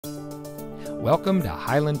Welcome to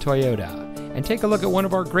Hiland Toyota, and take a look at one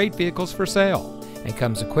of our great vehicles for sale, and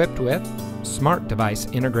comes equipped with smart device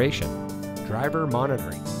integration, driver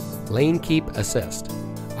monitoring, lane keep assist,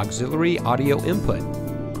 auxiliary audio input,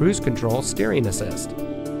 cruise control steering assist,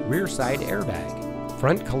 rear side airbag,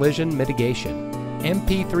 front collision mitigation,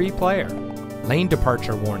 MP3 player, lane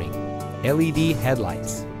departure warning, LED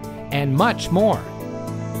headlights, and much more.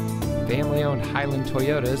 Family-owned Hiland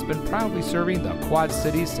Toyota has been proudly serving the Quad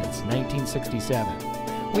Cities since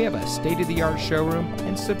 1967. We have a state-of-the-art showroom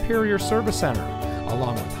and superior service center,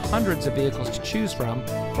 along with hundreds of vehicles to choose from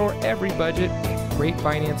for every budget with great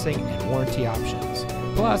financing and warranty options.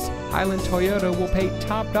 Plus, Hiland Toyota will pay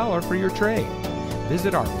top dollar for your trade.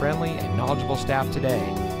 Visit our friendly and knowledgeable staff today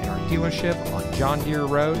at our dealership on John Deere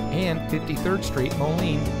Road and 53rd Street,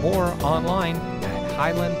 Moline, or online at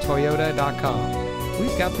hilandtoyota.com.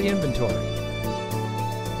 We've got the inventory.